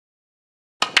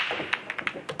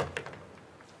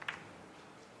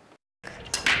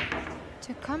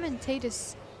to commentate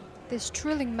this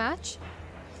thrilling match.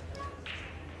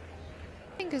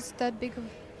 I think it's that big of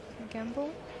a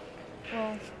gamble.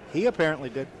 Well, he apparently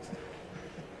did.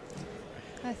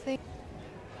 I think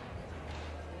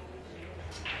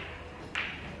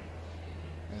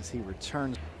as he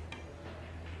returns,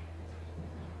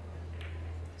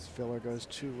 this filler goes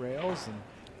 2 rails, and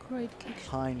great kick.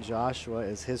 behind Joshua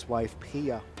is his wife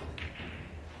Pia.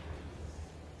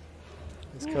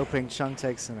 As Ping-Chung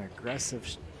takes an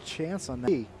aggressive chance on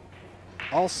that.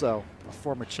 Also a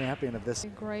former champion of this.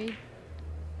 Great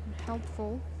and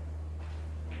helpful.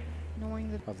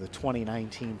 Knowing of the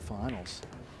 2019 finals,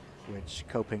 which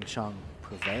Ping-Chung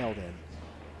prevailed in.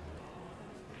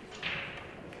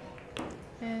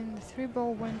 And the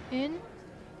 3-ball went in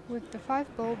with the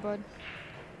 5-ball, but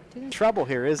didn't. Trouble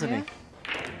here, isn't he?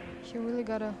 He really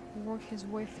gotta work his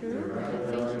way through, and I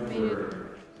think he made it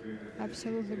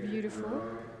absolutely beautiful.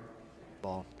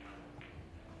 Ball.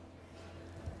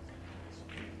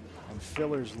 And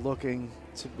Filler's looking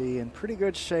to be in pretty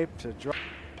good shape to draw.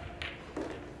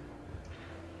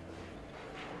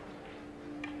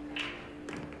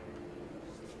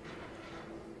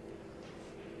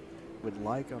 Would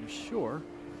like, I'm sure,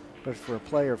 but for a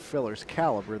player of Filler's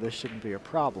caliber, this shouldn't be a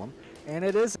problem, and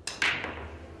it is.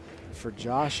 For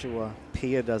Joshua,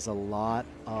 Pia does a lot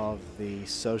of the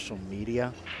social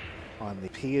media. On the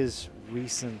Pia's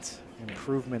recent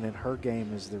improvement in her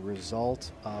game is the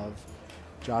result of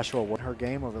Joshua won her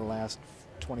game over the last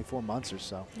 24 months or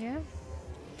so. Yeah,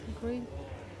 agreed.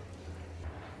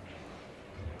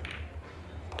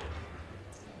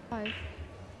 5.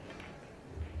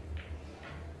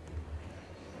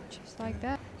 Just like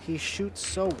that. He shoots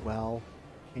so well,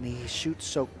 and he shoots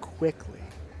so quickly.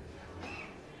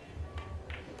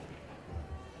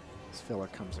 This filler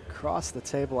comes across the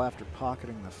table after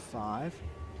pocketing the 5.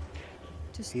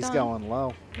 He's going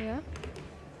low. Yeah.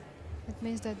 That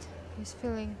means that he's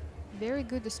feeling very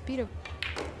good, the speed of.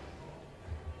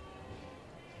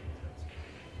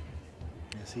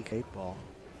 Yes, he 8-ball.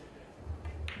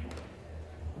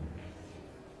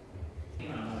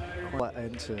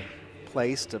 Into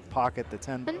place to pocket the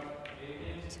 10. To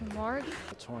mark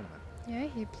the tournament. Yeah,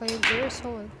 he played very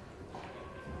solid.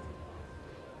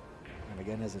 And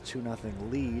again has a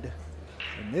 2-0 lead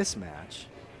in this match.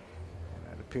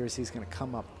 And it appears he's going to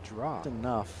come up drop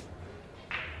enough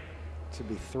to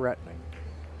be threatening.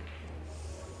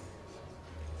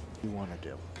 What do you want to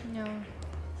do? No.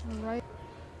 Right.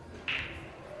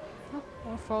 Oh,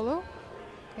 or follow.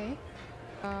 Okay.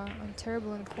 I'm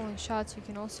terrible in calling shots. You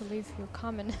can also leave your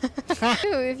comment.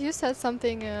 If you said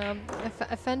something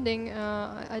offending,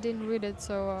 I didn't read it,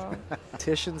 so.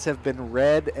 Petitions have been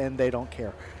read and they don't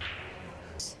care.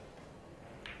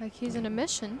 Like he's in a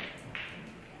mission.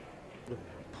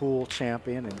 Pool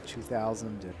champion in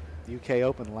 2000 at UK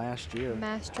Open last year.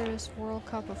 Masters World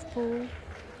Cup of Pool.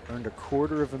 Earned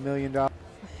 $250,000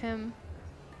 for him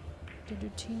to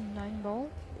do team 9-ball.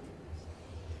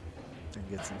 And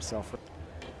gets himself.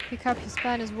 Pick up his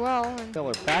pen as well. And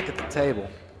Filler back at the table.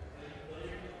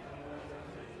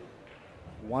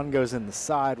 1 goes in the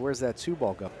side. Where's that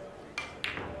 2-ball go?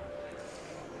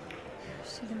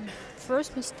 See the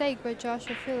first mistake by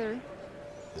Joshua Filler.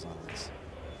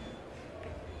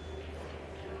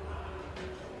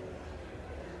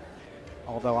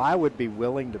 Although I would be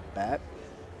willing to bet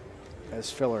as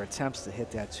Filler attempts to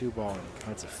hit that 2-ball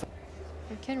and it's a.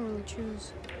 You can really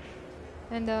choose.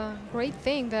 And great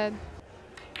thing that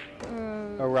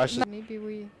maybe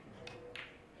we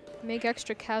make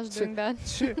extra cash doing that.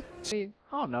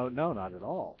 Oh, no, not at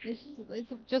all.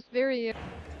 It's just very.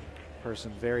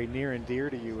 Person very near and dear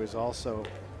to you is also.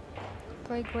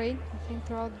 Played great, I think,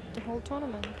 throughout the whole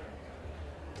tournament.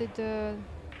 Did Jan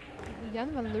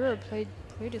van Leeuwen played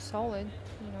pretty solid.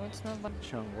 You know, it's not like.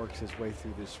 Chung works his way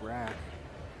through this rack.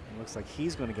 It looks like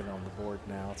he's going to get on the board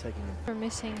now, taking him. We're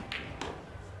missing.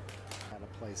 At a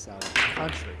place out of the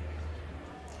country.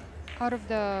 Out of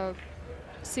the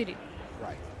city.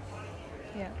 Right.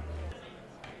 Yeah.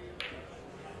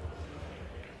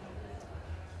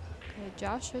 Okay,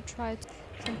 Joshua tried.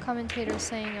 Some commentators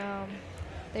saying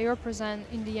they represent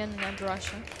Indiana and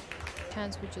Russia.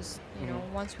 Chance we just, you know,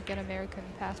 once we get American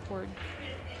passport.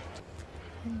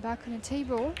 And back on the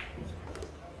table.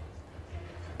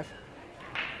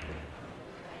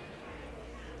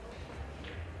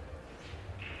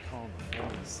 Calling the 4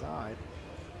 on the side.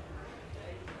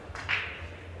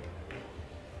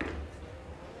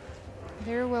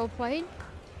 Very well played.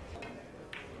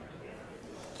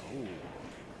 Ooh.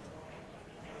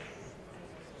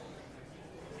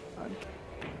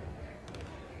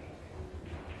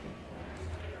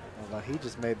 Although he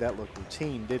just made that look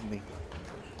routine, didn't he?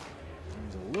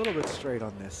 little bit straight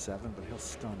on this 7, but he'll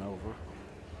stun over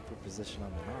for position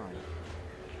on the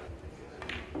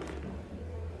 9.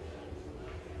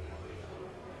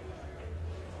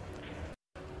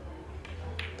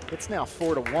 It's now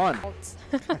 4-1.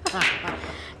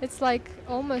 It's like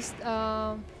almost,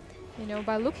 you know,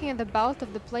 by looking at the belt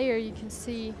of the player, you can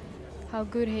see how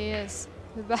good he is.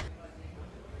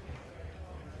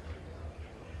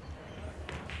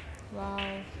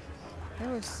 Wow, that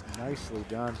was nicely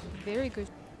done. very good.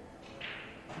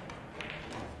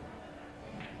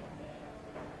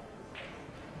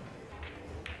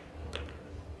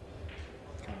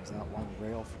 Comes out one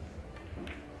rail.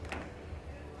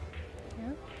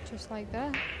 Yeah, just like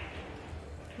that.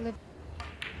 Live.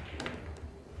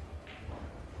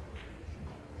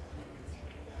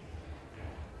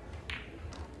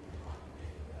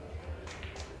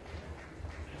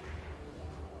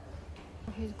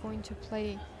 He's going to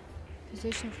play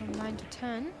position from 9 to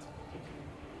 10.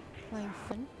 Playing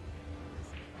fun.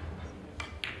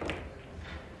 There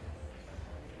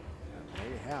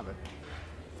you have it.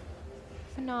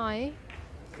 Finai.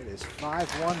 It is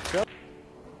 5-1.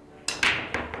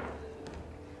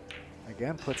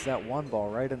 Again, puts that 1 ball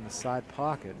right in the side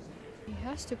pocket. He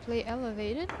has to play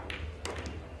elevated.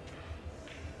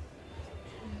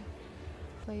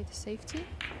 Play the safety.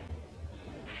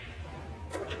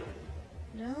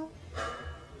 No.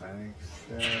 Thanks,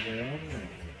 7.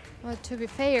 Well, to be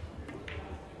fair,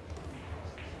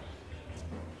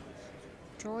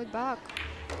 draw it back.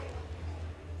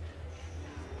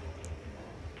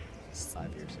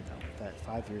 5 years ago. In fact,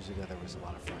 5 years ago, there was a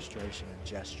lot of frustration and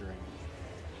gesturing.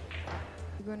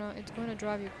 It's gonna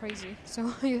drive you crazy.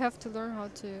 So you have to learn how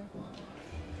to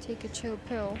take a chill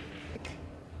pill.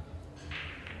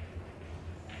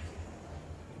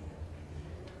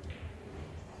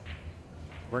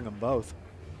 Bring them both.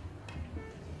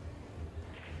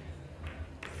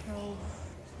 Oh.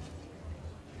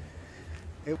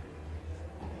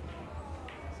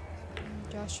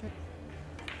 Joshua.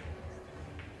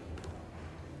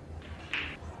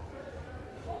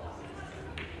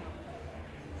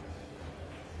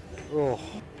 Oh.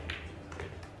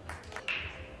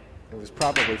 It was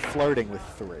probably flirting with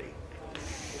 3.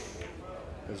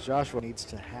 Because Joshua needs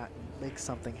to make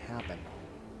something happen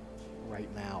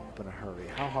right now, but in a hurry.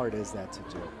 How hard is that to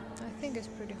do? I think it's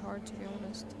pretty hard, to be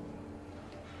honest.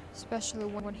 Especially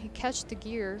when he catched the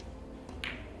gear.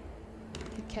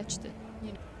 He catched it,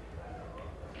 you know.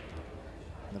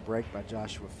 And the break by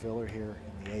Joshua Filler here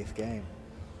in the 8th game.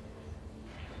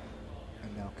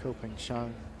 And now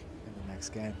Ping-Chung in the next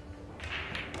game.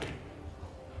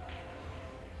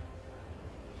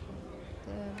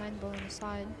 The 9 ball on the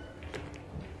side.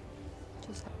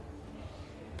 Just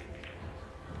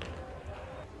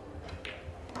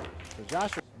So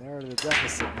Joshua narrowed the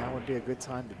deficit. Now would be a good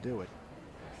time to do it.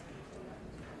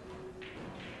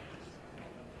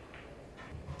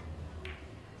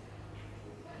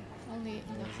 only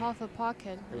in a half a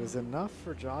pocket. It was enough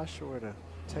for Joshua to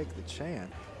take the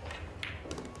chance.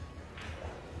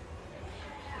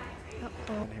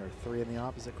 Uh-oh. And here, 3 in the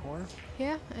opposite corner.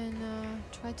 Yeah, and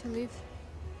try to leave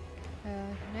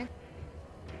next.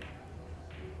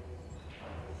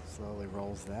 Slowly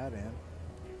rolls that in.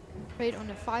 Straight on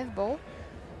a 5 ball.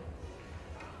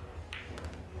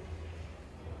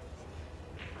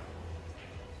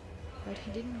 But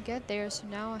he didn't get there, so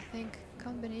now I think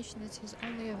combination is his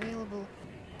only available.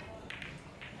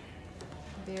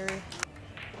 Very.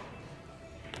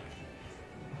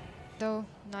 Though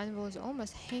 9 ball is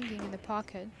almost hanging in the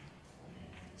pocket.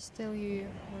 Still,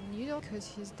 when you don't, because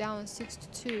he's down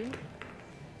 6-2, you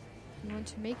want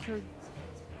to make your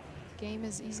game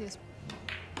as easy as.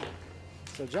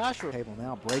 So Joshua table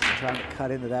now breaking, trying to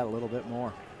cut into that a little bit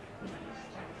more.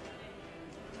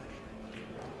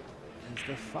 Is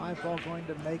the 5 ball going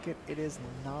to make it? It is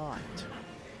not.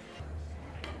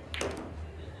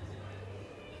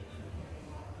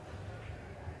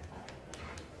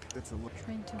 It's a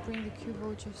Trying to bring the cue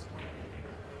ball just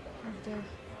of the.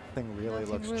 Nothing really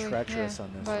Nothing looks really, treacherous yeah,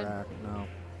 on this but rack. No.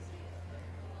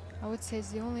 I would say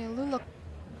it's the only Lula.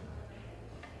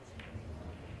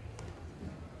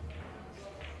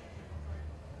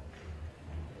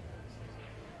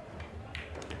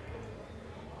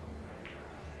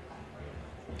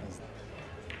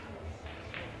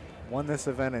 Won this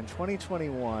event in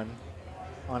 2021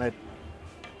 on a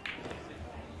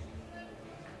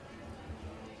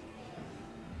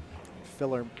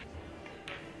filler.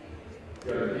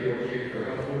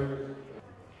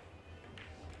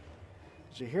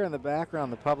 As you hear in the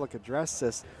background, the public address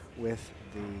this with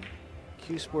the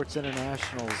Q Sports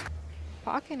International's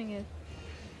Pocketing it.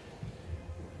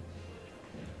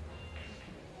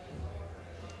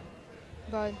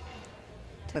 but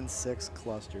and 6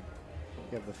 clustered.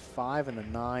 You have the 5 and the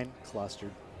 9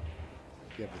 clustered.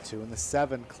 You have the 2 and the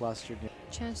 7 clustered.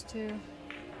 chance to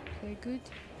play good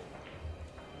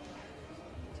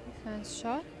defense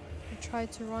shot. I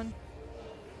tried to run.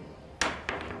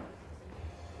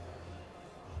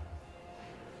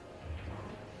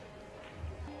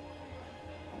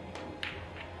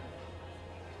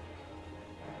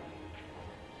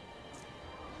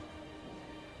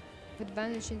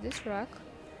 Advantage in this rack.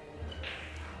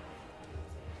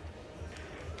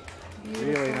 Beautiful.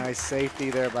 Really nice safety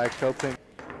there by Koping.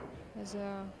 As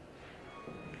a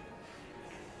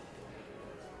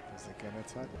Is it gonna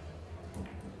touch?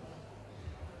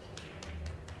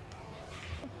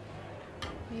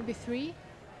 maybe 3.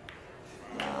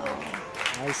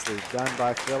 Nicely done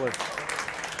by Filler.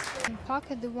 And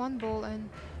pocket the 1 ball, and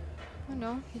oh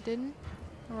no, he didn't.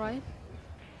 All right.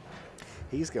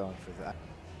 He's going for that.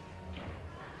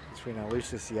 Between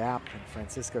Lucius Yap and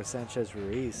Francisco Sanchez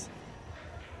Ruiz.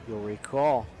 You'll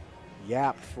recall,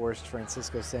 Yap forced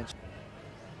Francisco Sanchez.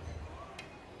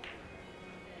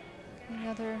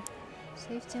 Another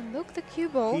safety, and look, the cue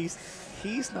ball. He's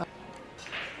not.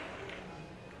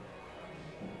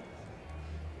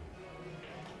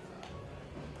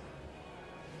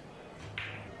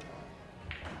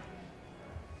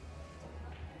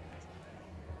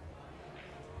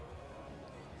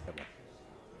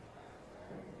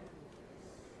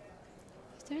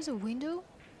 There's a window.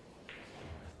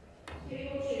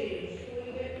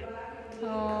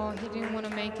 Oh, he didn't want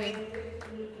to make it.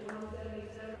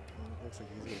 Looks like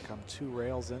he's going to come 2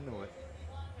 rails into it.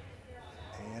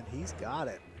 And he's got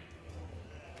it.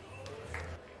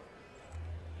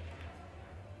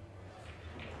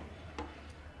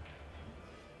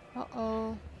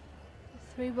 Uh-oh.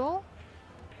 3 ball?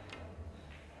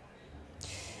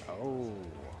 Oh.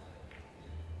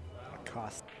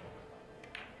 Cost.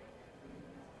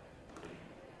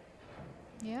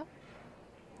 Yeah.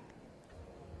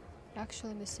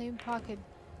 Actually in the same pocket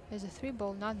as a 3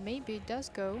 ball, not maybe, it does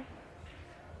go.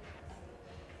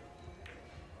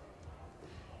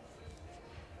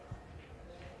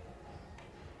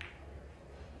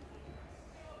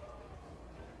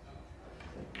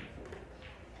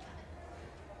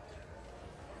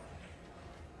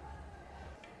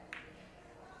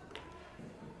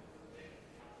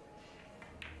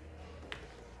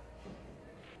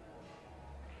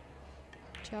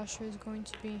 Joshua is going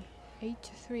to be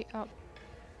 8-3 up.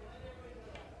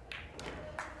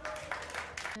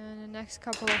 And the next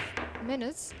couple of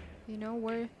minutes, you know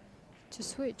where to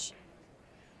switch.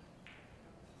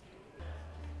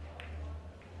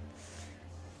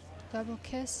 Double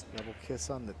kiss. Double kiss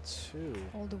on the 2.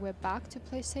 All the way back to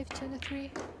play safe 2 and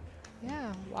 3.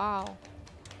 Yeah, wow.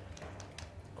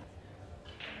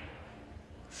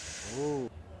 Ooh.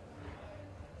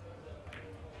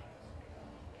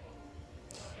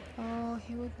 Oh,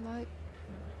 he would.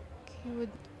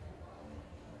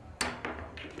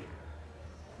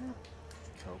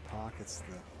 Co-pockets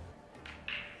the.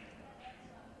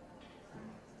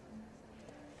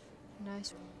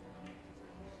 Nice.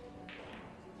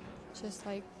 Just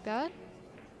like that.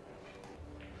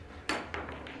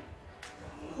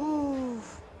 Ooh.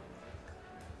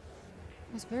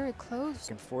 It was very close.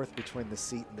 Back and forth between the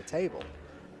seat and the table.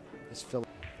 Just fill.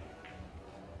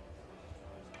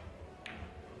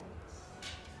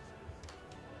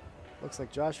 Looks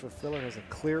like Joshua Filler has a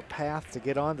clear path to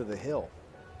get onto the hill.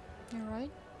 You're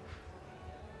right.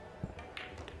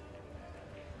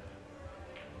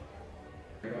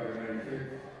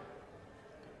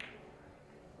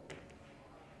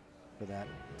 For that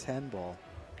 10 ball.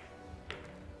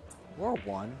 Or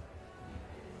 1.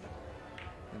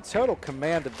 In total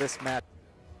command of this match.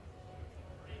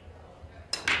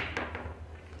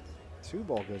 2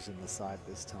 ball goes in the side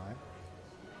this time.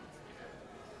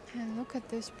 And look at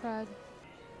this, Brad.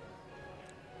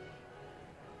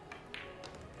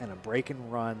 And a break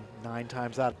and run 9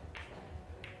 times out.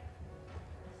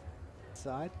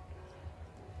 Side.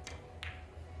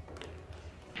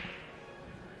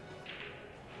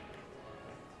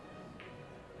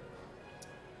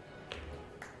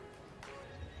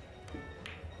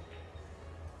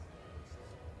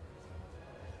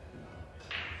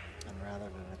 And rather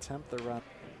than attempt the run.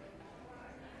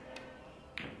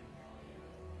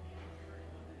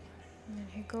 And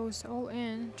he goes all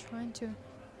in, trying to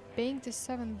bank the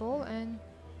 7 ball, and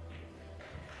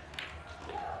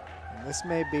this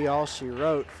may be all she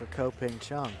wrote for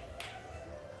Ping-Chung.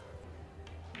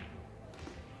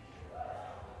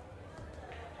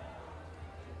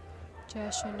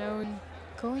 Joshua known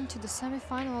going to the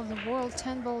semifinal of the World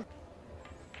 10 ball.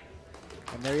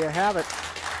 And there you have it.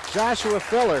 Joshua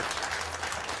Filler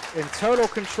in total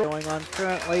control going on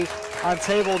currently on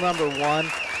table number 1.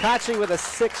 Kachi with a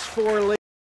 6-4 lead.